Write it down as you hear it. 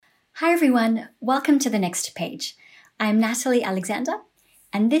Hi everyone, welcome to The Next Page. I'm Natalie Alexander,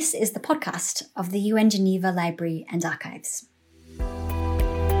 and this is the podcast of the UN Geneva Library and Archives.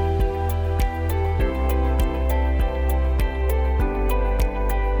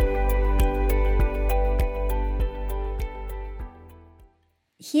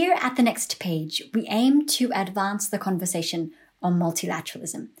 Here at The Next Page, we aim to advance the conversation on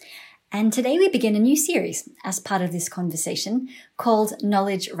multilateralism. And today we begin a new series as part of this conversation called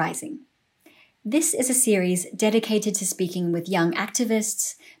Knowledge Rising. This is a series dedicated to speaking with young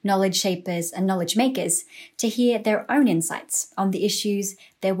activists, knowledge shapers, and knowledge makers to hear their own insights on the issues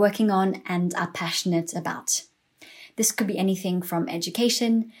they're working on and are passionate about. This could be anything from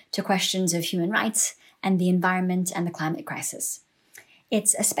education to questions of human rights and the environment and the climate crisis.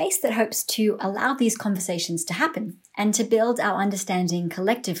 It's a space that hopes to allow these conversations to happen and to build our understanding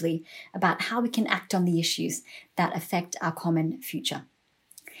collectively about how we can act on the issues that affect our common future.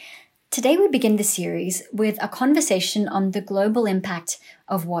 Today we begin the series with a conversation on the global impact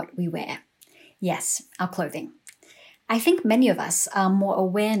of what we wear. Yes, our clothing. I think many of us are more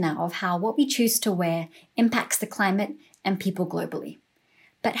aware now of how what we choose to wear impacts the climate and people globally.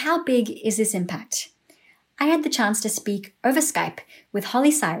 But how big is this impact? I had the chance to speak over Skype with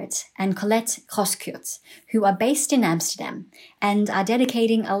Syrett and Colette Grosscurt, who are based in Amsterdam and are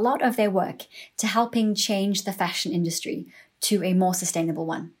dedicating a lot of their work to helping change the fashion industry to a more sustainable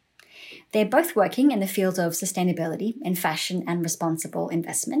one. They're both working in the field of sustainability in fashion and responsible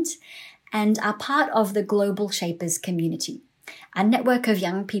investment and are part of the Global Shapers community, a network of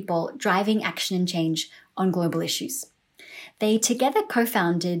young people driving action and change on global issues. They together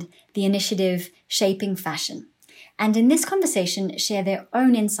co-founded the initiative Shaping Fashion, and in this conversation share their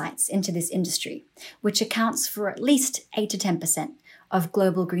own insights into this industry, which accounts for at least 8 to 10% of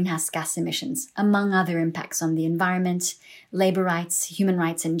global greenhouse gas emissions, among other impacts on the environment, labor rights, human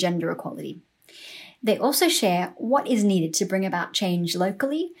rights, and gender equality. They also share what is needed to bring about change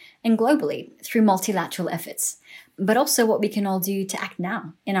locally and globally through multilateral efforts, but also what we can all do to act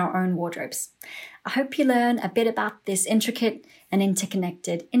now in our own wardrobes. I hope you learn a bit about this intricate and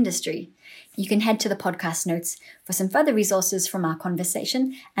interconnected industry. You can head to the podcast notes for some further resources from our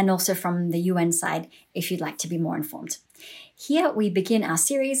conversation and also from the UN side if you'd like to be more informed. Here we begin our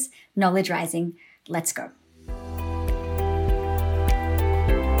series, Knowledge Rising. Let's go.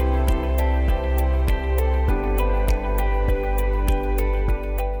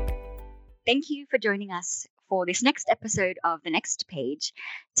 Thank you for joining us for this next episode of The Next Page.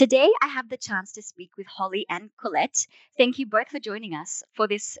 Today, I have the chance to speak with Holly and Colette. Thank you both for joining us for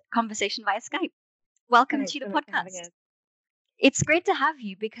this conversation via Skype. Welcome to the podcast. It's great to have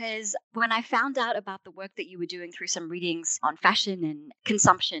you because when I found out about the work that you were doing through some readings on fashion and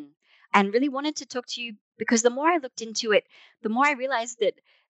consumption, and really wanted to talk to you because the more I looked into it, the more I realized that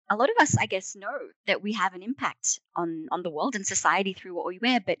a lot of us, I guess, know that we have an impact on the world and society through what we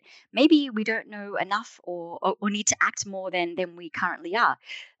wear, but maybe we don't know enough or need to act more than we currently are.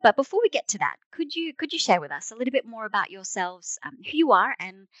 But before we get to that, could you share with us a little bit more about yourselves, who you are,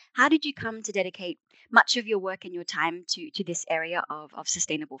 and how did you come to dedicate much of your work and your time to this area of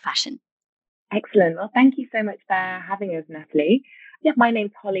sustainable fashion? Excellent. Well, thank you so much for having us, Natalie. Yeah, my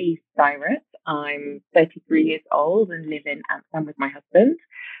name's Holly Syrett. I'm 33 years old and live in Amsterdam with my husband.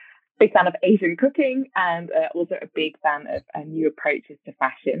 Big fan of Asian cooking and also a big fan of new approaches to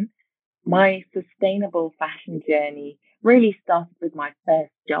fashion. My sustainable fashion journey really started with my first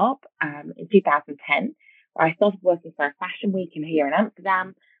job in 2010, where I started working for a fashion week here in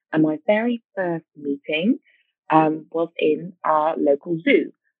Amsterdam. And my very first meeting was in our local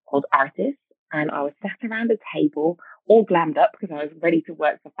zoo called Artis. And I was sat around a table, all glammed up because I was ready to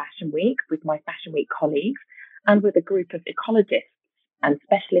work for Fashion Week with my Fashion Week colleagues and with a group of ecologists and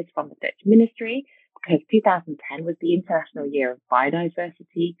specialists from the Dutch Ministry, because 2010 was the International Year of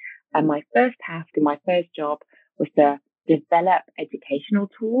Biodiversity. And my first task in my first job was to develop educational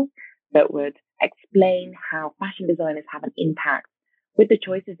tools that would explain how fashion designers have an impact with the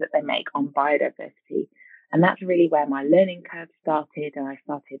choices that they make on biodiversity. And that's really where my learning curve started. And I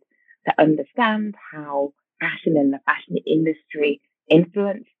started to understand how fashion and the fashion industry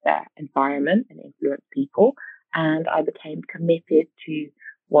influence the environment and influence people. And I became committed to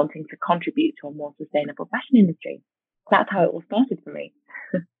wanting to contribute to a more sustainable fashion industry. That's how it all started for me.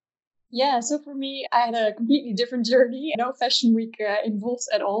 Yeah, so for me, I had a completely different journey. No fashion week involved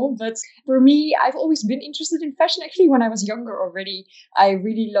at all. But for me, I've always been interested in fashion. Actually, when I was younger already, I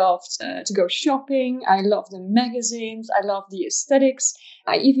really loved to go shopping. I loved the magazines. I loved the aesthetics.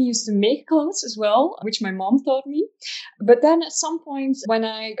 I even used to make clothes as well, which my mom taught me. But then at some point, when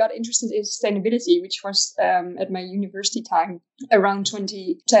I got interested in sustainability, which was at my university time around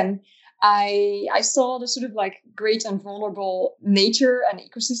 2010, I saw the sort of like great and vulnerable nature and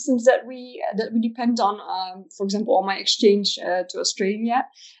ecosystems that we depend on. For example, on my exchange to Australia,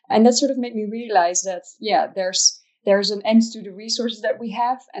 and that sort of made me realize that there's an end to the resources that we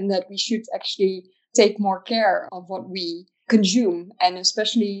have, and that we should actually take more care of what we consume. And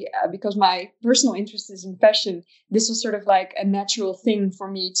especially because my personal interest is in fashion, this was sort of like a natural thing for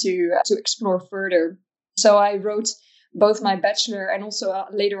me to explore further. So I wrote both my bachelor and also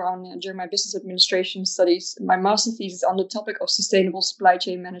later on during my business administration studies, my master thesis on the topic of sustainable supply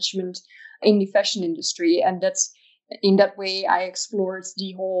chain management in the fashion industry. And that's in that way I explored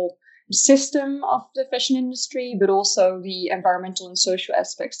the whole system of the fashion industry, but also the environmental and social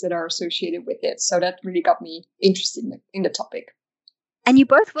aspects that are associated with it. So that really got me interested in the topic. And you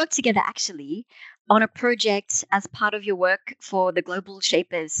both work together actually on a project as part of your work for the Global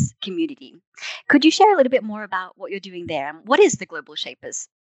Shapers community. Could you share a little bit more about what you're doing there? And what is the Global Shapers?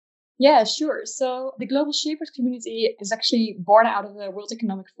 Yeah, sure. So the Global Shapers community is actually born out of the World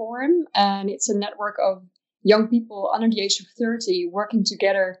Economic Forum, and it's a network of young people under the age of 30 working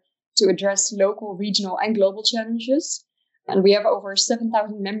together to address local, regional, and global challenges. And we have over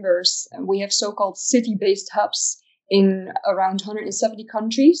 7,000 members, and we have so-called city-based hubs in around 170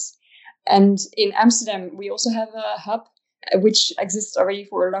 countries. And in Amsterdam, we also have a hub which exists already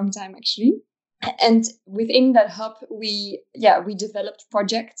for a long time, actually. And within that hub, we developed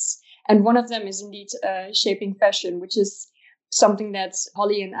projects, and one of them is indeed shaping fashion, which is something that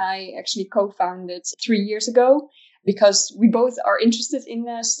Holly and I actually co-founded 3 years ago, because we both are interested in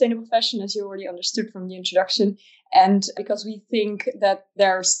sustainable fashion, as you already understood from the introduction, and because we think that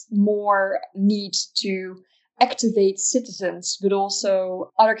there's more need to activate citizens, but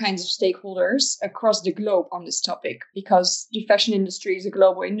also other kinds of stakeholders across the globe on this topic, because the fashion industry is a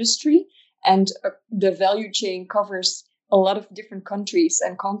global industry, and the value chain covers a lot of different countries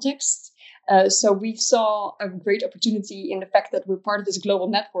and contexts. So we saw a great opportunity in the fact that we're part of this global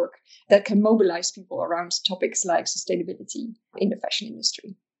network that can mobilize people around topics like sustainability in the fashion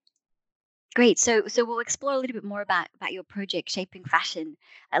industry. Great. So we'll explore a little bit more about your project, Shaping Fashion,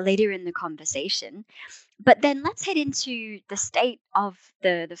 later in the conversation. But then let's head into the state of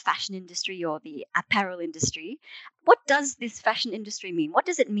the fashion industry or the apparel industry. What does this fashion industry mean? What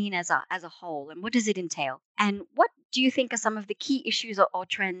does it mean as a whole, and what does it entail? And what do you think are some of the key issues or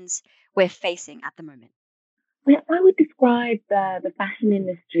trends we're facing at the moment? Well, I would describe the fashion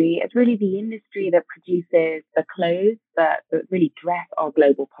industry as really the industry that produces the clothes that really dress our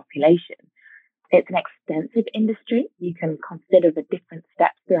global population. It's an extensive industry. You can consider the different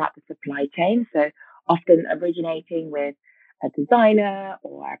steps throughout the supply chain. So often originating with a designer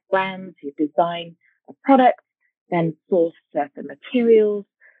or a brand who design a product, then source certain materials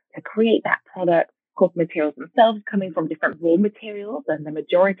to create that product. Of course, materials themselves coming from different raw materials, and the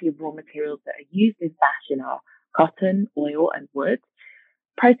majority of raw materials that are used in fashion are cotton, oil, and wood.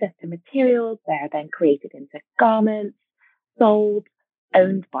 Processed to materials, they are then created into garments, sold,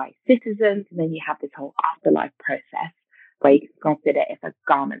 owned by citizens, and then you have this whole afterlife process where you can consider if a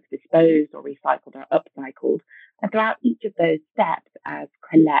garment's disposed or recycled or upcycled. And throughout each of those steps, as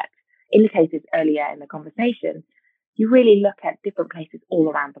Colette indicated earlier in the conversation, you really look at different places all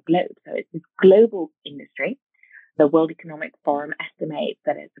around the globe. So it's this global industry. The World Economic Forum estimates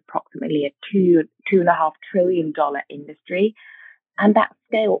that it's approximately a $2.5 trillion industry. And that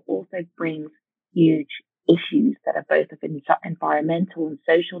scale also brings huge issues that are both of environmental and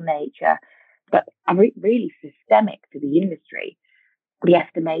social nature, but are really systemic to the industry. The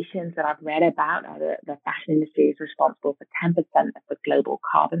estimations that I've read about are that the fashion industry is responsible for 10% of the global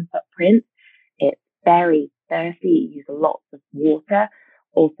carbon footprint. It's very thirsty, it uses lots of water,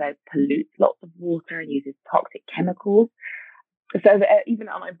 also pollutes lots of water and uses toxic chemicals. So even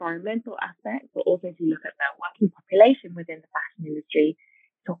on environmental aspects, but also if you look at the working population within the fashion industry,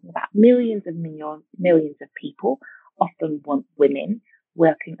 talking about millions of people, often women,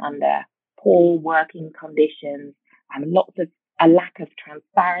 working under poor working conditions and a lack of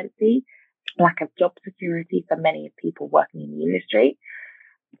transparency, lack of job security for many people working in the industry.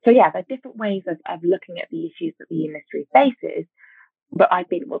 So yeah, there are different ways of looking at the issues that the industry faces. But I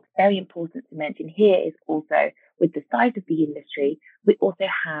think what's very important to mention here is also with the size of the industry, we also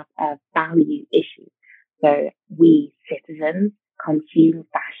have a value issue. So we citizens consume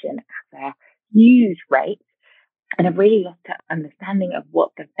fashion at huge rates and have really lost an understanding of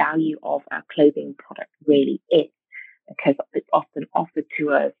what the value of our clothing product really is, because it's often offered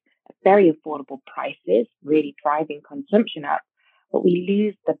to us at very affordable prices, really driving consumption up. But we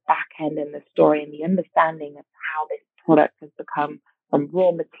lose the back end and the story and the understanding of how this product has become from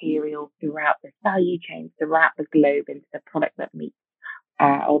raw materials throughout the value chain, throughout the globe, into the product that meets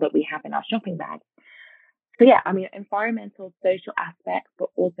or that we have in our shopping bags. So yeah, I mean, environmental, social aspects, but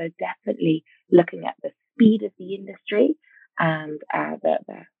also definitely looking at the speed of the industry and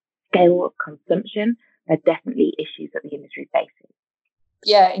the scale of consumption are definitely issues that the industry faces.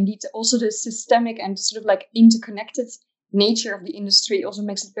 Yeah, indeed. Also, the systemic and sort of like interconnected nature of the industry also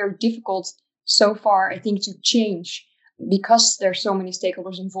makes it very difficult so far, I think, to change, because there's so many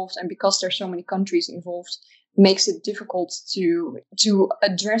stakeholders involved and because there's so many countries involved. Makes it difficult to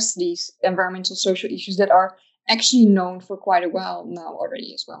address these environmental social issues that are actually known for quite a while now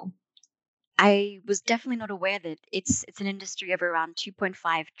already as well. I was definitely not aware that it's an industry of around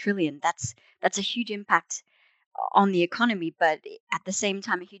 2.5 trillion. That's a huge impact on the economy, but at the same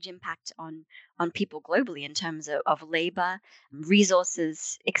time, a huge impact on people globally in terms of labor,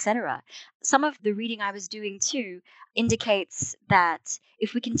 resources, etc. Some of the reading I was doing too indicates that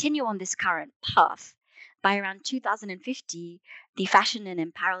if we continue on this current path, by around 2050, the fashion and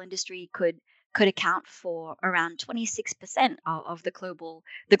apparel industry could account for around 26% of the global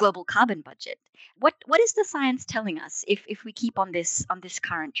carbon budget. What is the science telling us if we keep on this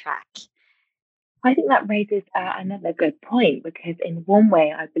current track? I think that raises another good point, because in one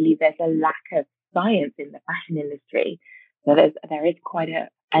way, I believe there's a lack of science in the fashion industry. So there is quite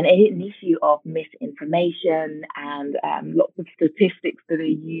an issue of misinformation and lots of statistics that are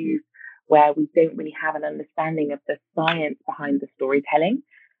used where we don't really have an understanding of the science behind the storytelling.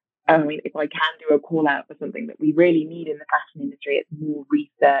 I mean, if I can do a call out for something that we really need in the fashion industry, it's more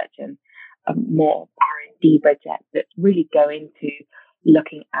research and more R&D budgets that really go into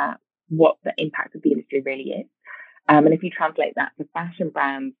looking at what the impact of the industry really is. And if you translate that to fashion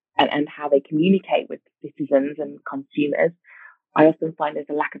brands and how they communicate with citizens and consumers, I often find there's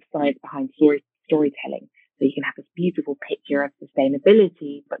a lack of science behind storytelling. So you can have this beautiful picture of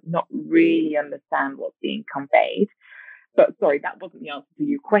sustainability, but not really understand what's being conveyed. But sorry, that wasn't the answer to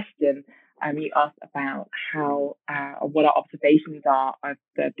your question. You asked about how what our observations are of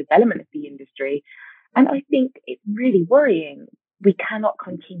the development of the industry. And I think it's really worrying. We cannot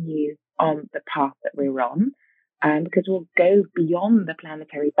continue on the path that we're on because we'll go beyond the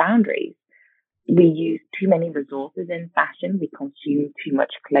planetary boundaries. We use too many resources in fashion. We consume too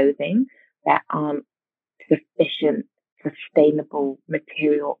much clothing. There aren't sufficient sustainable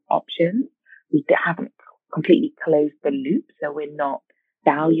material options. We haven't completely closed the loop, so we're not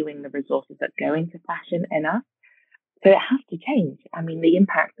valuing the resources that go into fashion enough. So it has to change. I mean, the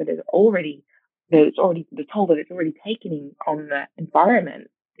impact that the toll that it's already taking on the environment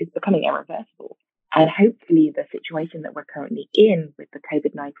is becoming irreversible. And hopefully the situation that we're currently in with the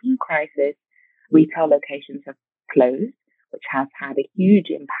COVID-19 crisis, retail locations have closed, which has had a huge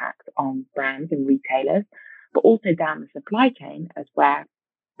impact on brands and retailers, but also down the supply chain, as where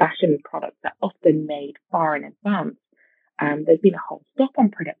fashion products are often made far in advance. There's been a whole stop on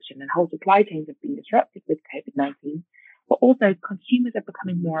production and whole supply chains have been disrupted with COVID-19, but also consumers are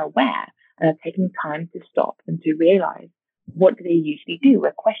becoming more aware and are taking time to stop and to realize, what do they usually do?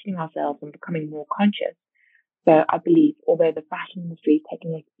 We're questioning ourselves and becoming more conscious. So I believe, although the fashion industry is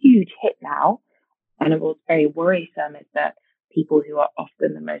taking a huge hit now, and what's very worrisome is that people who are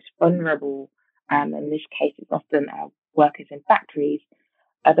often the most vulnerable, in this case, it's often workers in factories,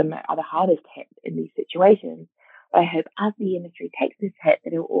 are the hardest hit in these situations. I hope as the industry takes this hit,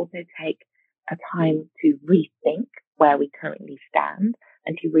 that it will also take a time to rethink where we currently stand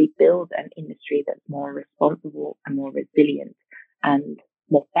and to rebuild an industry that's more responsible and more resilient and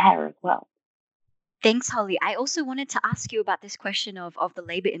more fair as well. Thanks, Holly. I also wanted to ask you about this question of the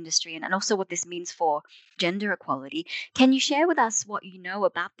labor industry and also what this means for gender equality. Can you share with us what you know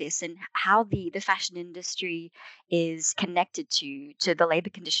about this and how the fashion industry is connected to the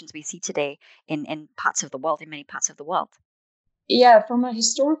labor conditions we see today in parts of the world, in many parts of the world? Yeah, from a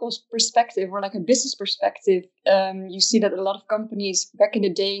historical perspective or like a business perspective, you see that a lot of companies back in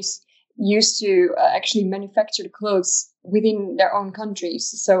the days used to actually manufacture the clothes within their own countries.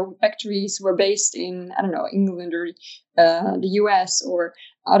 So factories were based in, I don't know, England or the US or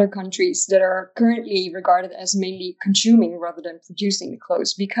other countries that are currently regarded as mainly consuming rather than producing the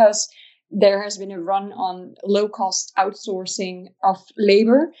clothes, because there has been a run on low-cost outsourcing of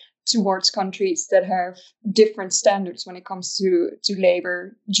labor towards countries that have different standards when it comes to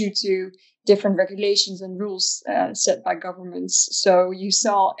labor due to different regulations and rules set by governments. So you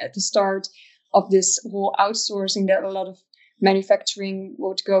saw at the start of this whole outsourcing, that a lot of manufacturing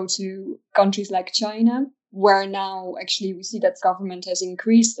would go to countries like China, where now actually we see that government has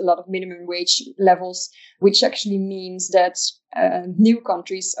increased a lot of minimum wage levels, which actually means that new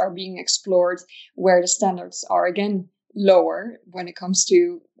countries are being explored where the standards are again lower when it comes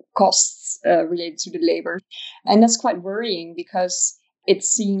to costs related to the labor. And that's quite worrying, because it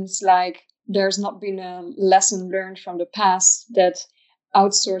seems like there's not been a lesson learned from the past that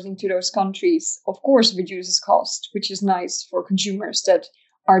outsourcing to those countries, of course, reduces cost, which is nice for consumers that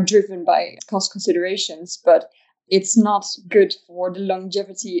are driven by cost considerations, but it's not good for the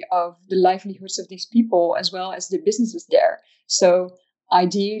longevity of the livelihoods of these people as well as the businesses there. So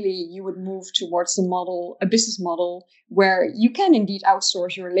ideally, you would move towards a business model where you can indeed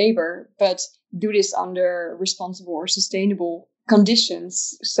outsource your labor, but do this under responsible or sustainable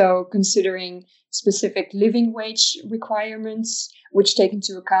conditions. So considering specific living wage requirements, which take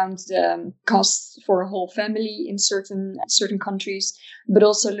into account the costs for a whole family in certain countries, but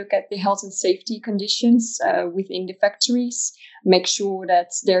also look at the health and safety conditions within the factories, make sure that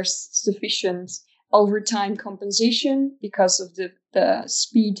there's sufficient overtime compensation because of the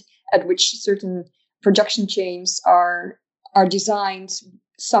speed at which certain production chains are designed.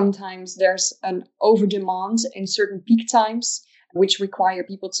 Sometimes there's an over demand in certain peak times, which require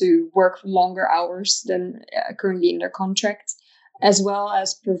people to work longer hours than currently in their contract, as well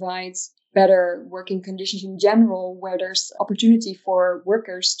as provide better working conditions in general, where there's opportunity for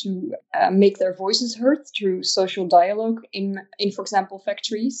workers to make their voices heard through social dialogue in, for example,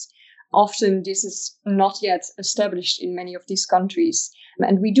 factories. Often this is not yet established in many of these countries.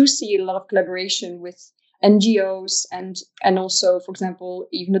 And we do see a lot of collaboration with NGOs and also, for example,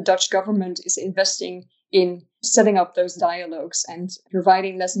 even the Dutch government is investing in setting up those dialogues and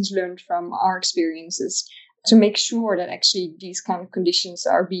providing lessons learned from our experiences to make sure that actually these kind of conditions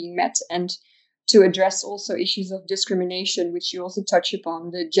are being met, and to address also issues of discrimination, which you also touch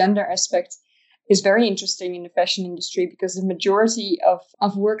upon. The gender aspect is very interesting in the fashion industry because the majority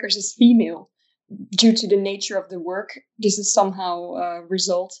of workers is female. Due to the nature of the work, this is somehow a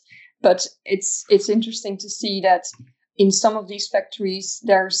result. But it's interesting to see that in some of these factories,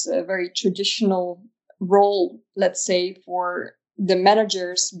 there's a very traditional role, let's say, for the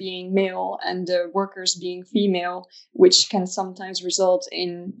managers being male and the workers being female, which can sometimes result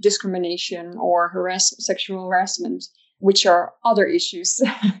in discrimination or sexual harassment, which are other issues,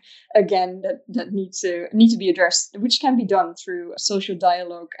 again, that need to be addressed, which can be done through social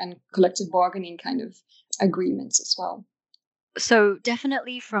dialogue and collective bargaining kind of agreements as well. So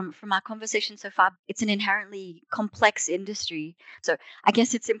definitely from our conversation so far, it's an inherently complex industry. So I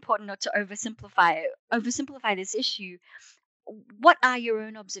guess it's important not to oversimplify this issue. What are your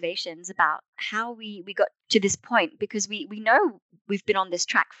own observations about how we got to this point? Because we know we've been on this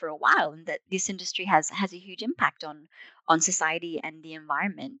track for a while, and that this industry has a huge impact on society and the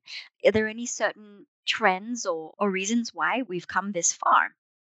environment. Are there any certain trends or reasons why we've come this far?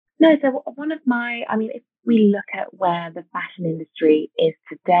 No, so if we look at where the fashion industry is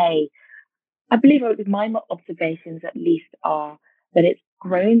today, I believe my observations at least are that it's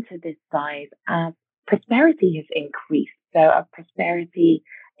grown to this size as prosperity has increased. So a prosperity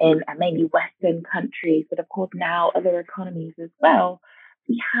in mainly Western countries, but of course now other economies as well.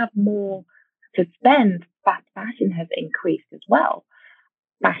 We have more to spend. Fast fashion has increased as well.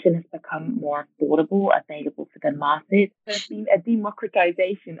 Fashion has become more affordable, available for the masses. There's been a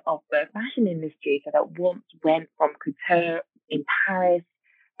democratization of the fashion industry, so that once went from couture in Paris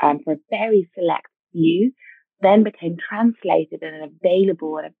for a very select few, then became translated and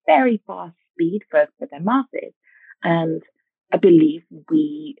available at a very fast speed for the masses. And I believe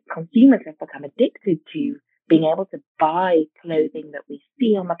we consumers have become addicted to being able to buy clothing that we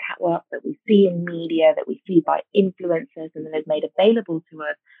see on the catwalk, that we see in media, that we see by influencers, and then is made available to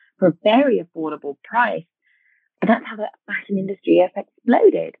us for a very affordable price. And that's how the fashion industry has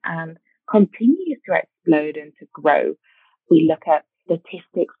exploded and continues to explode and to grow. We look at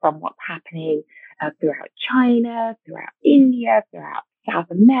statistics from what's happening throughout China, throughout India, throughout South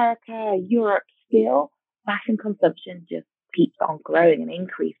America, Europe. Still, fashion consumption just keeps on growing and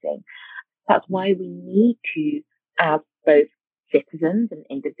increasing. That's why we need to, as both citizens and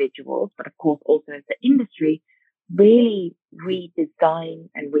individuals, but of course also as the industry, really redesign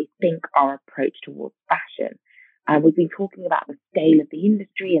and rethink our approach towards fashion. We've been talking about the scale of the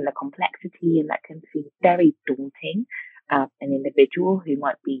industry and the complexity, and that can seem very daunting as an individual who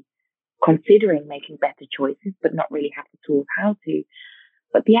might be considering making better choices, but not really have the tools how to.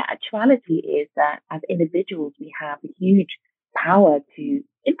 But the actuality is that as individuals, we have a huge power to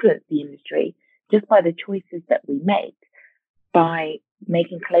influence the industry just by the choices that we make, by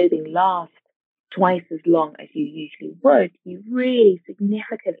making clothing last twice as long as you usually would, you really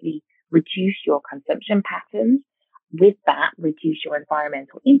significantly reduce your consumption patterns. With that, reduce your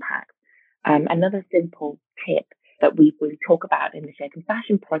environmental impact. Another simple tip that we talk about in the Shaping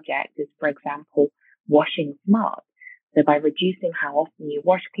Fashion project is, for example, washing smart. So by reducing how often you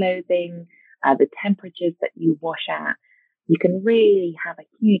wash clothing, the temperatures that you wash at, you can really have a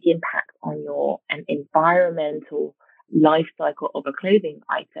huge impact on an environmental life cycle of a clothing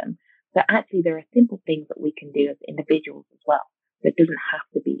item. So actually, there are simple things that we can do as individuals as well. So it doesn't have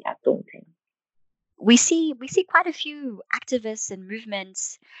to be as daunting. We see quite a few activists and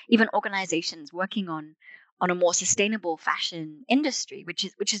movements, even organizations working on a more sustainable fashion industry,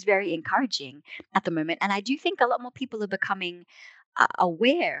 which is very encouraging at the moment. And I do think a lot more people are becoming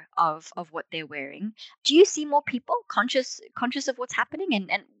aware of what they're wearing. Do you see more people conscious of what's happening,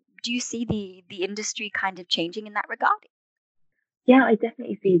 and do you see the industry kind of changing in that regard? Yeah, I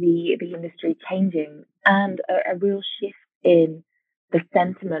definitely see the industry changing, and a real shift in the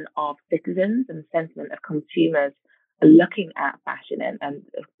sentiment of citizens and sentiment of consumers looking at fashion and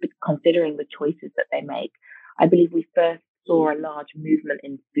considering the choices that they make. I believe we first saw a large movement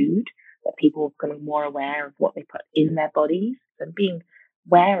in food, that people were becoming more aware of what they put in their bodies and being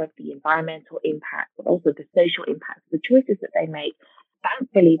aware of the environmental impact, but also the social impact of the choices that they make.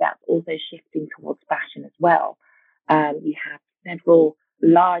 Thankfully, that's also shifting towards fashion as well. You have several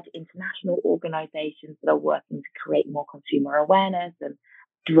large international organizations that are working to create more consumer awareness and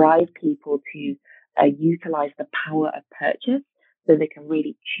drive people to utilize the power of purchase so they can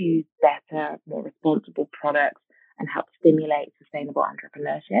really choose better, more responsible products and help stimulate sustainable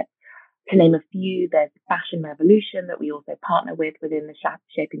entrepreneurship. To name a few, there's Fashion Revolution that we also partner with within the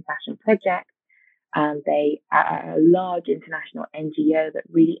Shaping Fashion project. They are a large international NGO that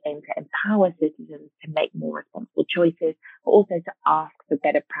really aim to empower citizens to make more responsible choices, but also to ask for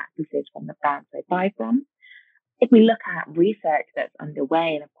better practices from the brands they buy from. If we look at research that's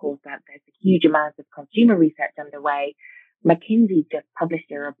underway, and of course that there's a huge amount of consumer research underway, McKinsey just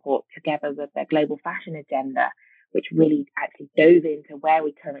published a report together with their global fashion agenda, which really actually dove into where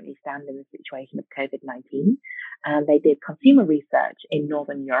we currently stand in the situation of COVID-19. And they did consumer research in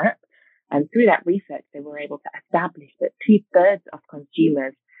Northern Europe. And through that research, they were able to establish that 2/3 of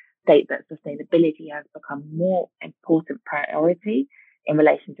consumers state that sustainability has become more important priority in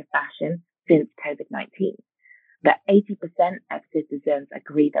relation to fashion since COVID-19. That 80% of citizens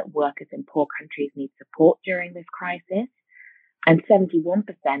agree that workers in poor countries need support during this crisis. And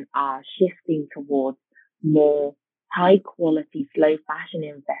 71% are shifting towards more high quality, slow fashion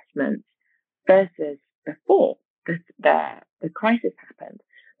investments versus before the crisis happened.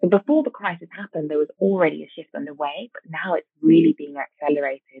 So before the crisis happened, there was already a shift underway, but now it's really being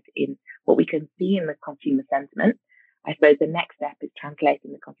accelerated in what we can see in the consumer sentiment. I suppose the next step is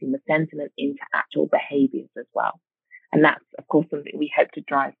translating the consumer sentiment into actual behaviors as well. And that's, of course, something we hope to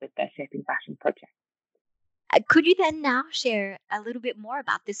drive with the Shaping Fashion project. Could you then now share a little bit more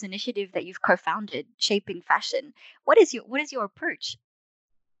about this initiative that you've co-founded, Shaping Fashion? What is your approach?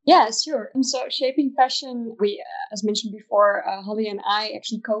 Yeah, sure. So Shaping Fashion, we, as mentioned before, Holly and I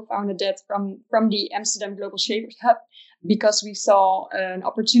actually co-founded that from the Amsterdam Global Shapers Hub because we saw an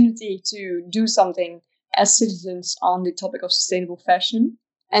opportunity to do something as citizens on the topic of sustainable fashion.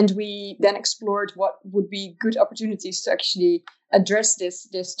 And we then explored what would be good opportunities to actually address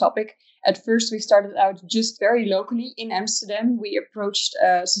this topic. At first, we started out just very locally in Amsterdam. We approached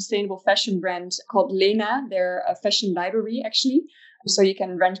a sustainable fashion brand called Lena. They're a fashion library, actually. So you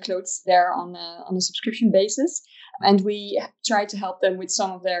can rent clothes there on a subscription basis. And we tried to help them with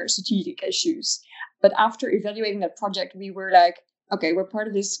some of their strategic issues. But after evaluating that project, we were like, okay, we're part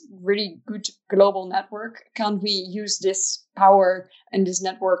of this really good global network. Can't we use this power and this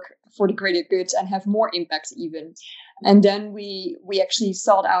network for the greater good and have more impact even? And then we actually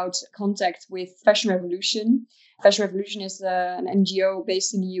sought out contact with Fashion Revolution. Fashion Revolution is an NGO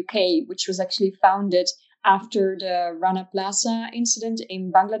based in the UK, which was actually founded after the Rana Plaza incident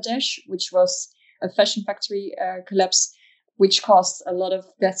in Bangladesh, which was a fashion factory collapse, which caused a lot of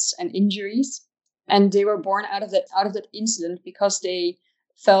deaths and injuries. And they were born out of that incident because they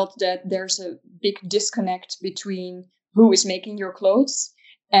felt that there's a big disconnect between who is making your clothes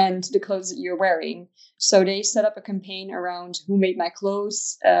and the clothes that you're wearing. So they set up a campaign around who made my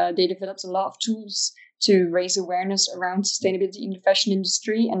clothes. They developed a lot of tools to raise awareness around sustainability in the fashion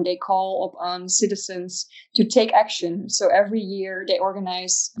industry, and they call upon citizens to take action. So every year they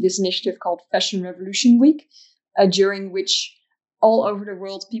organize this initiative called Fashion Revolution Week, during which all over the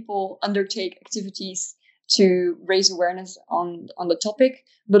world people undertake activities to raise awareness on the topic,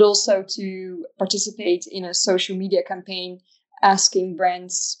 but also to participate in a social media campaign asking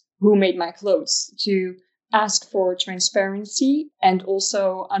brands who made my clothes, to ask for transparency and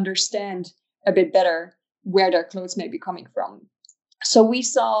also understand a bit better where their clothes may be coming from. So we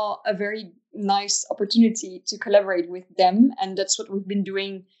saw a very nice opportunity to collaborate with them, and that's what we've been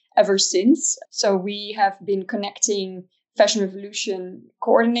doing ever since. So we have been connecting Fashion Revolution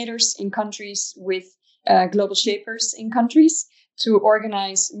coordinators in countries with global shapers in countries to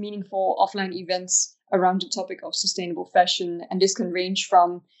organize meaningful offline events around the topic of sustainable fashion. And this can range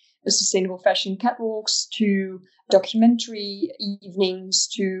from the sustainable fashion catwalks to documentary evenings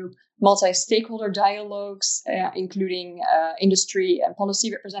to multi-stakeholder dialogues, including industry and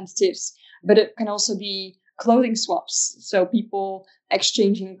policy representatives. But it can also be clothing swaps. So people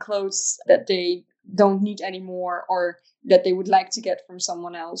exchanging clothes that they don't need anymore or that they would like to get from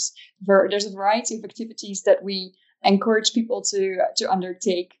someone else. There's a variety of activities that we encourage people to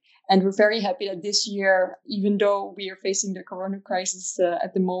undertake. And we're very happy that this year, even though we are facing the corona crisis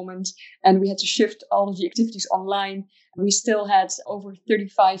at the moment, and we had to shift all of the activities online, we still had over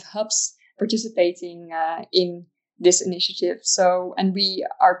 35 hubs participating in this initiative. So, and we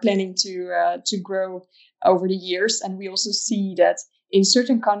are planning to grow over the years. And we also see that in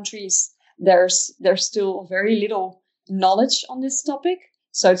certain countries, there's still very little knowledge on this topic.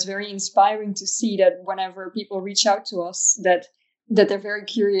 So it's very inspiring to see that whenever people reach out to us, that they're very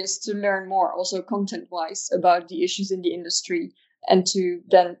curious to learn more, also content-wise, about the issues in the industry, and to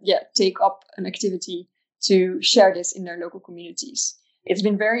then take up an activity to share this in their local communities. It's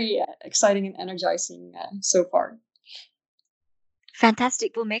been very exciting and energizing so far.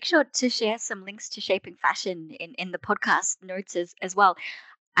 Fantastic. We'll make sure to share some links to Shaping Fashion in the podcast notes as well.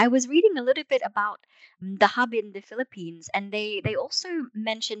 I was reading a little bit about the hub in the Philippines, and they also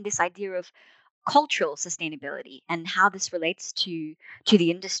mentioned this idea of cultural sustainability and how this relates to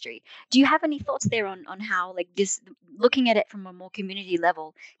the industry. Do you have any thoughts there on how, like, this, looking at it from a more community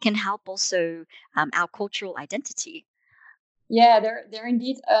level, can help also our cultural identity? Yeah, there are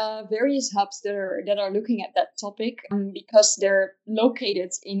indeed various hubs that are looking at that topic, because they're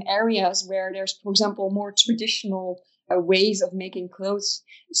located in areas where there's, for example, more traditional ways of making clothes.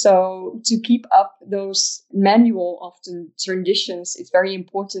 So to keep up those manual, often traditions, it's very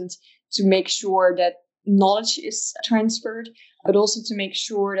important to make sure that knowledge is transferred, but also to make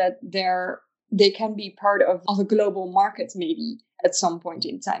sure that they can be part of a global market maybe at some point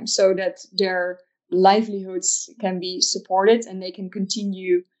in time, so that their livelihoods can be supported and they can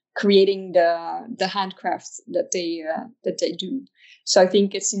continue creating the handcrafts that they do. So I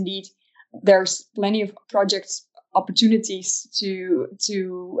think it's indeed, there's plenty of projects, opportunities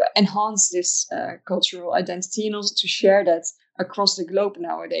to enhance this cultural identity and also to share that across the globe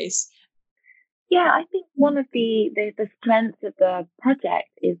nowadays. Yeah, I think one of the strengths of the project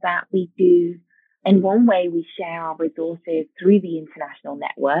is that we do, in one way, we share our resources through the international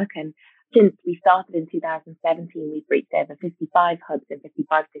network. And since we started in 2017, we've reached over 55 hubs in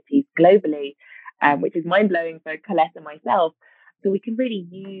 55 cities globally, which is mind-blowing for Colette and myself. So we can really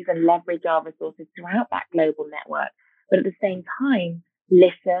use and leverage our resources throughout that global network, but at the same time,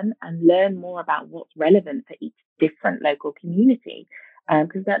 listen and learn more about what's relevant for each different local community,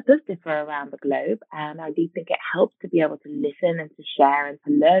 because that does differ around the globe. And I do think it helps to be able to listen and to share and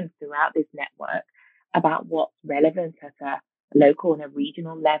to learn throughout this network about what's relevant at a local and a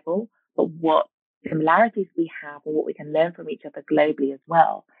regional level, but what similarities we have and what we can learn from each other globally as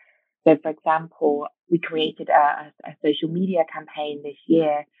well. So, for example, we created a social media campaign this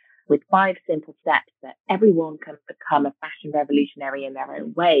year with 5 simple steps that everyone can become a fashion revolutionary in their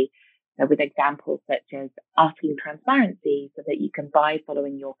own way. So with examples such as asking transparency so that you can buy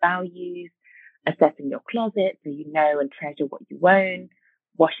following your values, assessing your closet so you know and treasure what you own,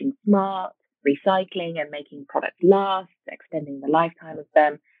 washing smart, recycling and making products last, extending the lifetime of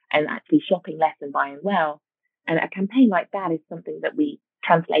them, and actually shopping less and buying well. And a campaign like that is something that we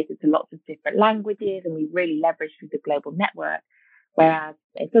translated to lots of different languages and we really leveraged through the global network. Whereas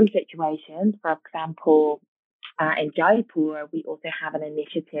in some situations, for example, in Jaipur, we also have an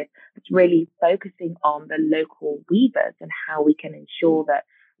initiative that's really focusing on the local weavers and how we can ensure that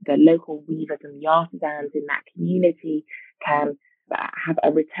the local weavers and the artisans in that community can have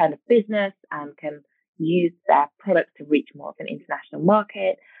a return of business and can use their products to reach more of an international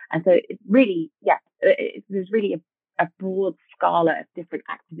market. And so it's really, there's really a broad scala of different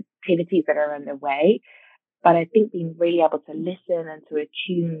activities that are underway. But I think being really able to listen and to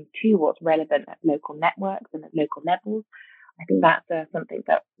attune to what's relevant at local networks and at local levels, I think that's something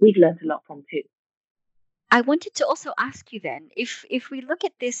that we've learned a lot from too. I wanted to also ask you then, if we look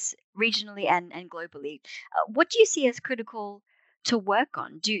at this regionally and globally, what do you see as critical to work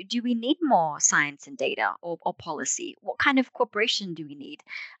on? Do we need more science and data or policy? What kind of cooperation do we need?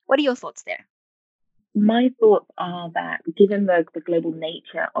 What are your thoughts there? My thoughts are that given the global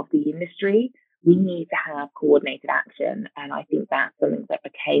nature of the industry, we need to have coordinated action. And I think that's something that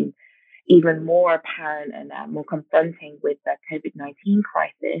became even more apparent and more confronting with the COVID-19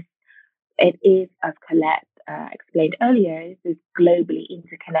 crisis. It is, as Colette explained earlier, this globally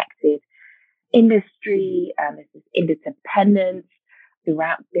interconnected industry, this is interdependence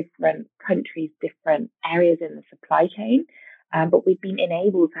throughout different countries, different areas in the supply chain. But we've been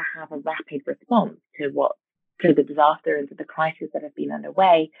enabled to have a rapid response to the disaster and to the crisis that have been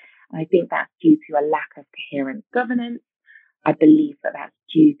underway. And I think that's due to a lack of coherent governance. I believe that that's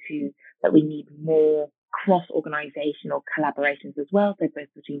due to that we need more cross-organizational collaborations as well, so both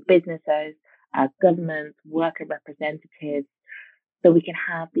between businesses, governments, worker representatives, so we can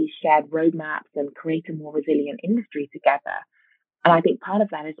have these shared roadmaps and create a more resilient industry together. And I think part of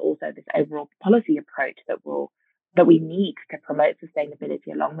that is also this overall policy approach that we need to promote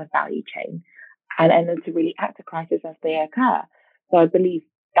sustainability along the value chain and then to really act to crises as they occur. So I believe,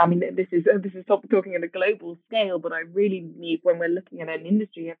 this is talking at a global scale, but I really believe when we're looking at an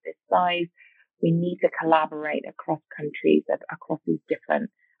industry of this size, we need to collaborate across countries, across these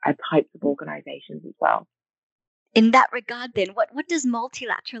different types of organizations as well. In that regard, then, what does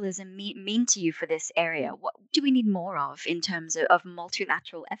multilateralism mean to you for this area? What do we need more of in terms of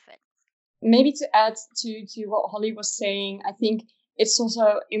multilateral effort? Maybe to add to what Holly was saying, I think it's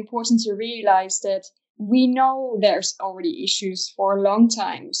also important to realize that we know there's already issues for a long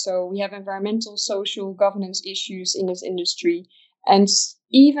time. So we have environmental, social, governance issues in this industry. And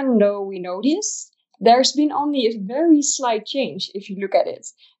even though we know this, there's been only a very slight change if you look at it.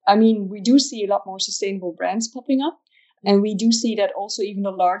 I mean, we do see a lot more sustainable brands popping up. And we do see that also even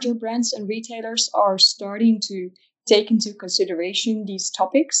the larger brands and retailers are starting to take into consideration these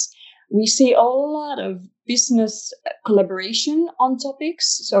topics. We see a lot of business collaboration on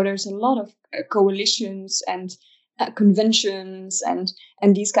topics. So there's a lot of coalitions and conventions and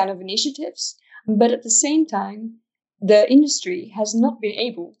these kind of initiatives. But at the same time, the industry has not been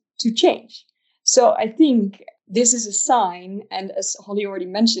able to change. So I think this is a sign, and as Holly already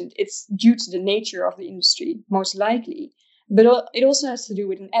mentioned, it's due to the nature of the industry, most likely. But it also has to do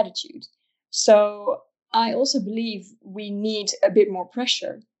with an attitude. So I also believe we need a bit more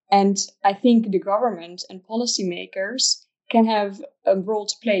pressure. And I think the government and policymakers can have a role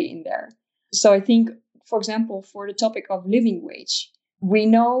to play in there. So I think, for example, for the topic of living wage, we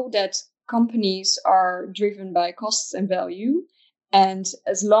know that companies are driven by costs and value. And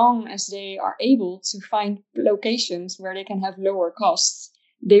as long as they are able to find locations where they can have lower costs,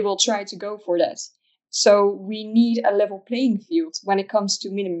 they will try to go for that. So we need a level playing field when it comes to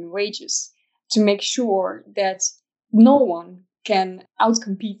minimum wages to make sure that no one can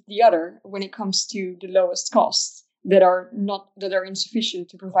outcompete the other when it comes to the lowest costs that are insufficient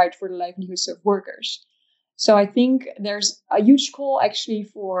to provide for the livelihoods of workers. So I think there's a huge call actually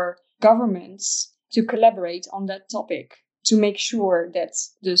for governments to collaborate on that topic to make sure that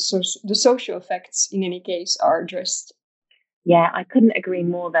the social effects in any case are addressed. Yeah, I couldn't agree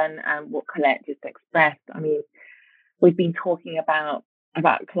more than what Colette just expressed. I mean, we've been talking about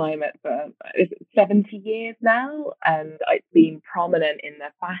climate for 70 years now, and it's been prominent in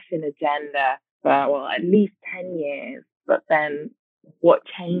the fashion agenda for, at least 10 years. But then what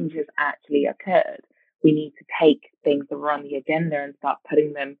change has actually occurred? We need to take things that were on the agenda and start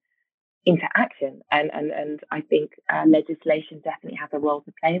putting them into action. And I think legislation definitely has a role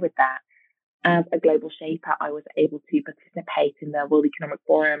to play with that. As a global shaper, I was able to participate in the World Economic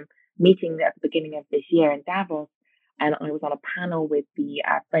Forum meeting at the beginning of this year in Davos. And I was on a panel with the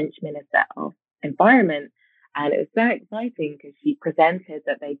French Minister of Environment. And it was very exciting because she presented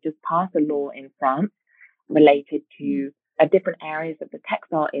that they just passed a law in France related to different areas of the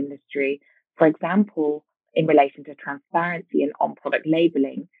textile industry. For example, in relation to transparency and on-product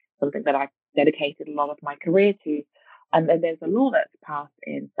labeling, something that I've dedicated a lot of my career to. And then there's a law that's passed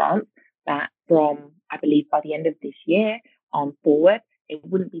in France that from, I believe, by the end of this year on forward, it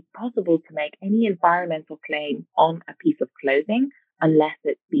wouldn't be possible to make any environmental claim on a piece of clothing unless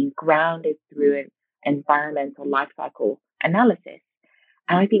it's been grounded through an environmental life cycle analysis.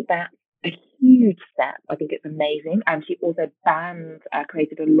 And I think that's a huge step. I think it's amazing. And she also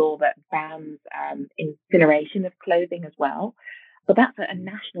created a law that bans incineration of clothing as well. But that's at a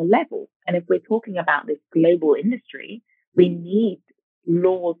national level. And if we're talking about this global industry, we need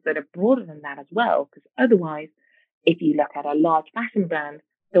laws that are broader than that as well. Because otherwise, if you look at a large fashion brand,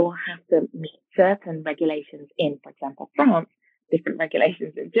 they will have to meet certain regulations in, for example, France, different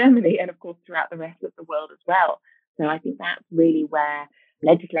regulations in Germany, and of course throughout the rest of the world as well. So I think that's really where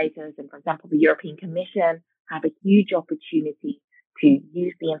legislators and, for example, the European Commission have a huge opportunity to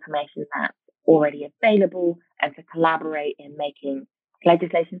use the information that's already available and to collaborate in making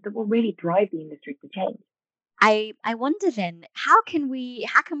legislation that will really drive the industry to change. I wonder then, how can we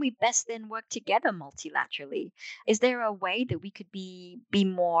best then work together multilaterally? Is there a way that we could be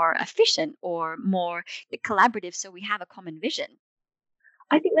more efficient or more collaborative so we have a common vision?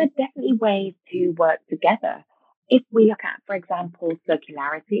 I think there's definitely ways to work together. If we look at, for example,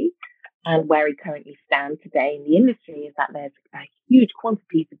 circularity and where we currently stand today in the industry is that there's a huge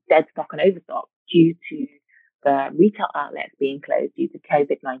quantities of dead stock and overstock due to the retail outlets being closed due to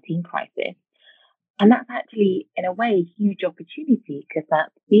COVID-19 crisis. And that's actually, in a way, a huge opportunity because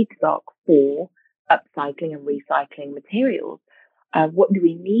that's feedstock for upcycling and recycling materials. What do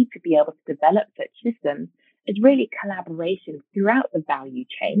we need to be able to develop such systems? It's really collaboration throughout the value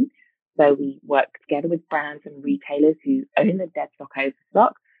chain. So we work together with brands and retailers who own the dead stock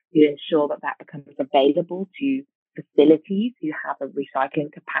overstock to ensure that that becomes available to facilities who have a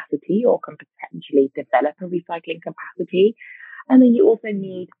recycling capacity or can potentially develop a recycling capacity. And then you also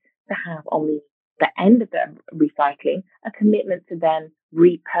need to have on the end of the recycling a commitment to then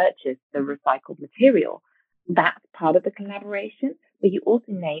repurchase the recycled material. That's part of the collaboration, but you also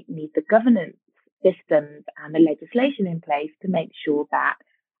need the governance systems and the legislation in place to make sure that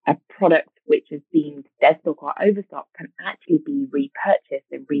a product which is deemed dead stock or overstock can actually be repurchased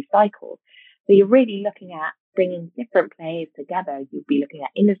and recycled. So you're really looking at bringing different players together. You'll be looking at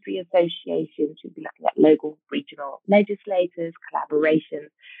industry associations, you'll be looking at local, regional legislators, collaborations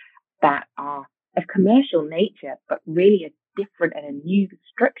that are of commercial nature, but really a different and a new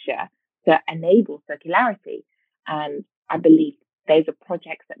structure to enable circularity. And I believe those are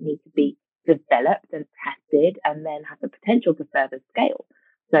projects that need to be developed and tested and then have the potential to further scale.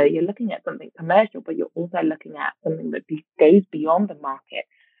 So you're looking at something commercial, but you're also looking at something that goes beyond the market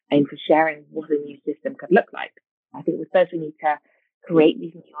and for sharing what a new system could look like. I think we need to create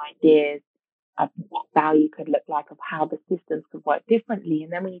these new ideas of what value could look like, of how the systems could work differently.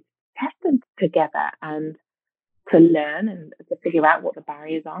 And then we need to test them together and to learn and to figure out what the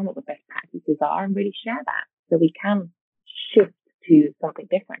barriers are and what the best practices are and really share that so we can shift to something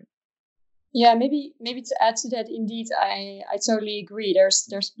different. Yeah, maybe to add to that, indeed, I totally agree.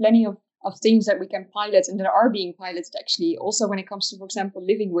 There's plenty of things that we can pilot and that are being piloted actually. Also, when it comes to, for example,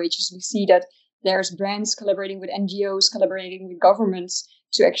 living wages, we see that there's brands collaborating with NGOs, collaborating with governments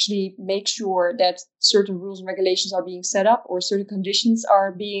to actually make sure that certain rules and regulations are being set up or certain conditions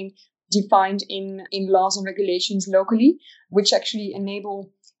are being defined in laws and regulations locally, which actually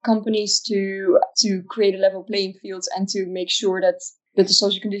enable companies to create a level playing field and to make sure that the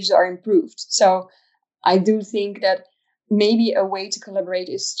social conditions are improved. So I do think that maybe a way to collaborate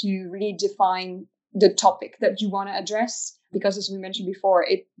is to really define the topic that you want to address, because as we mentioned before,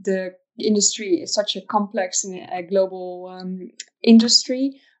 the industry is such a complex and a global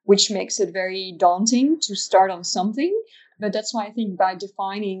industry, which makes it very daunting to start on something. But that's why I think by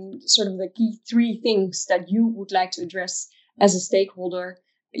defining sort of the key three things that you would like to address as a stakeholder,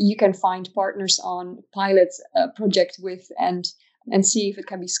 you can find partners on pilot project with and see if it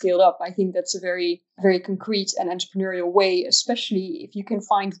can be scaled up. I think that's a very, very concrete and entrepreneurial way, especially if you can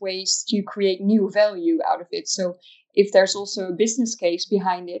find ways to create new value out of it. So if there's also a business case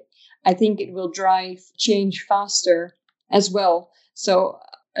behind it, I think it will drive change faster as well. So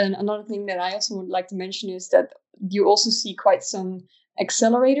and another thing that I also would like to mention is that you also see quite some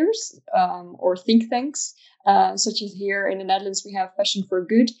accelerators or think tanks, such as here in the Netherlands, we have Fashion for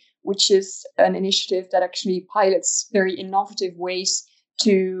Good, which is an initiative that actually pilots very innovative ways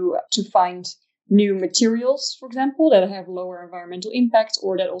to find new materials, for example, that have lower environmental impact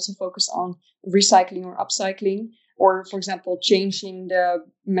or that also focus on recycling or upcycling, or, for example, changing the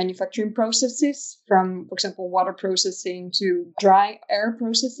manufacturing processes from, for example, water processing to dry air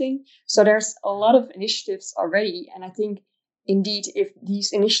processing. So there's a lot of initiatives already. And I think, indeed, if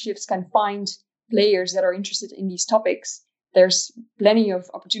these initiatives can find players that are interested in these topics, there's plenty of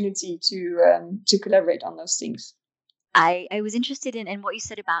opportunity to collaborate on those things. I was interested in what you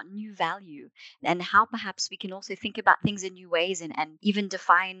said about new value and how perhaps we can also think about things in new ways and even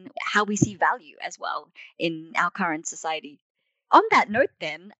define how we see value as well in our current society. On that note,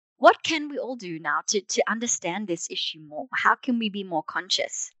 then, what can we all do now to understand this issue more? How can we be more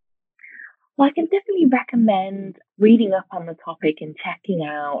conscious? Well, I can definitely recommend reading up on the topic and checking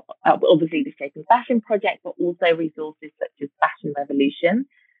out, obviously, the Shaping Fashion Project, but also resources such as Fashion Revolution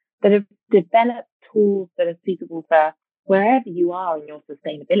that have developed tools that are suitable for wherever you are in your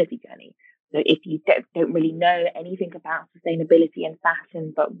sustainability journey. So if you don't really know anything about sustainability and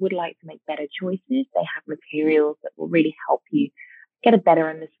fashion, but would like to make better choices, they have materials that will really help you get a better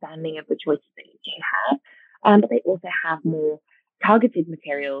understanding of the choices that you do have. But they also have more targeted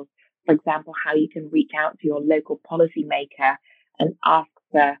materials. For example, how you can reach out to your local policymaker and ask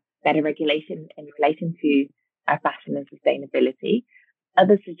for better regulation in relation to fashion and sustainability.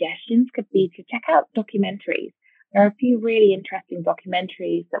 Other suggestions could be to check out documentaries. There are a few really interesting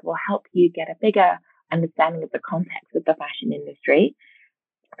documentaries that will help you get a bigger understanding of the context of the fashion industry.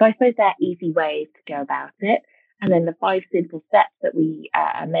 So I suppose they're easy ways to go about it. And then the 5 simple steps that we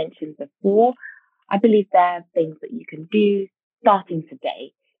mentioned before, I believe they're things that you can do starting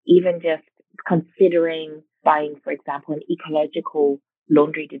today, even just considering buying, for example, an ecological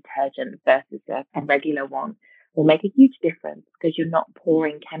laundry detergent versus a regular one will make a huge difference because you're not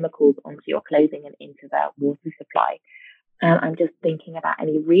pouring chemicals onto your clothing and into the water supply. And I'm just thinking about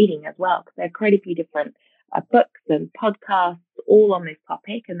any reading as well, because there are quite a few different books and podcasts all on this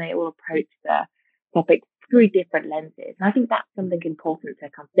topic, and they all approach the topic through different lenses. And I think that's something important to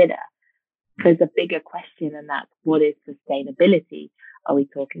consider. There's a bigger question, and that's what is sustainability? Are we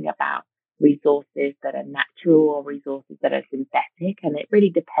talking about resources that are natural or resources that are synthetic? And it really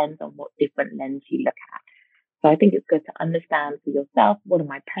depends on what different lens you look at. So I think it's good to understand for yourself, what are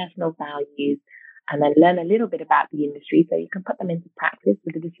my personal values, and then learn a little bit about the industry so you can put them into practice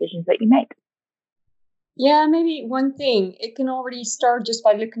with the decisions that you make. Yeah, maybe one thing, it can already start just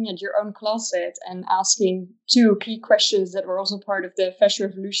by looking at your own closet and asking 2 key questions that were also part of the Fashion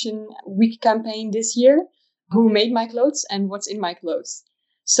Revolution Week campaign this year. Who made my clothes and what's in my clothes?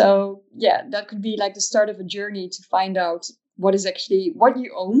 So yeah, that could be like the start of a journey to find out what is actually what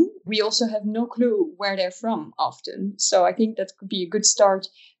you own. We also have no clue where they're from often. So I think that could be a good start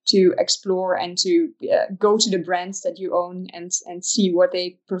to explore and to go to the brands that you own and see what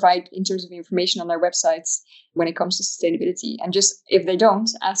they provide in terms of information on their websites when it comes to sustainability. And just if they don't,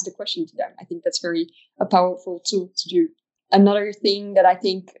 ask the question to them. I think that's a powerful tool to do. Another thing that I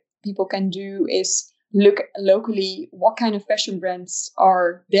think people can do is look locally what kind of fashion brands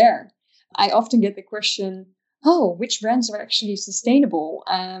are there. I often get the question, oh, which brands are actually sustainable?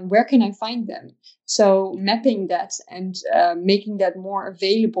 Where can I find them? So mapping that and making that more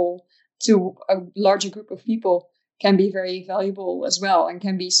available to a larger group of people can be very valuable as well, and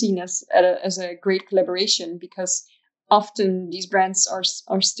can be seen as a great collaboration, because often these brands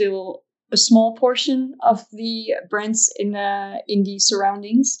are still a small portion of the brands in the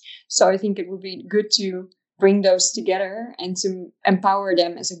surroundings. So I think it would be good to bring those together and to empower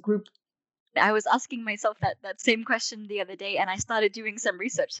them as a group. I was asking myself that same question the other day, and I started doing some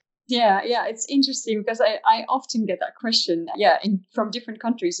research. Yeah, it's interesting because I often get that question, from different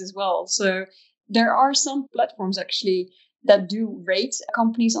countries as well. So there are some platforms actually that do rate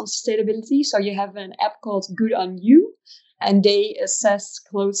companies on sustainability. So you have an app called Good on You, and they assess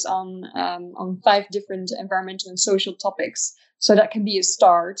clothes on 5 different environmental and social topics. So that can be a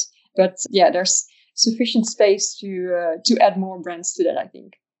start. But yeah, there's sufficient space to add more brands to that, I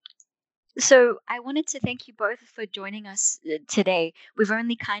think. So I wanted to thank you both for joining us today. We've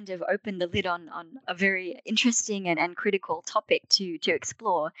only kind of opened the lid on a very interesting and critical topic to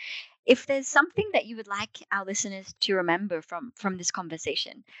explore. If there's something that you would like our listeners to remember from this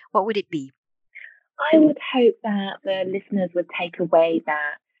conversation, what would it be? I would hope that the listeners would take away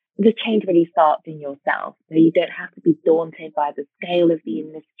that the change really starts in yourself. So you don't have to be daunted by the scale of the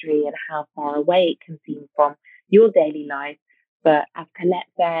industry and how far away it can seem from your daily life. But as Colette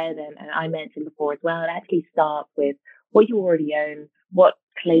said, and I mentioned before as well, it actually starts with what you already own, what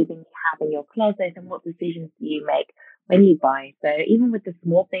clothing you have in your closet, and what decisions do you make when you buy. So even with the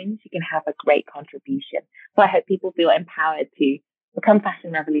small things, you can have a great contribution. So I hope people feel empowered to become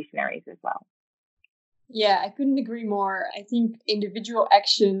fashion revolutionaries as well. Yeah, I couldn't agree more. I think individual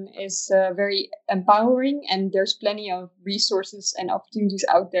action is very empowering, and there's plenty of resources and opportunities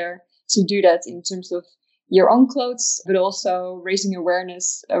out there to do that in terms of your own clothes, but also raising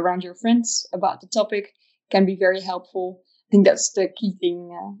awareness around your friends about the topic can be very helpful. I think that's the key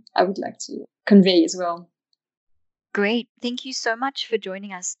thing I would like to convey as well. Great. Thank you so much for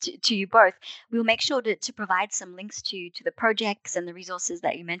joining us, to you both. We'll make sure to provide some links to the projects and the resources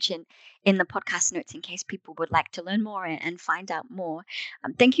that you mentioned in the podcast notes in case people would like to learn more and find out more.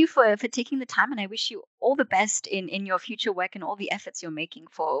 Thank you for taking the time, and I wish you all the best in your future work and all the efforts you're making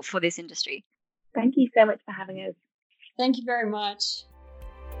for this industry. Thank you so much for having us. Thank you very much.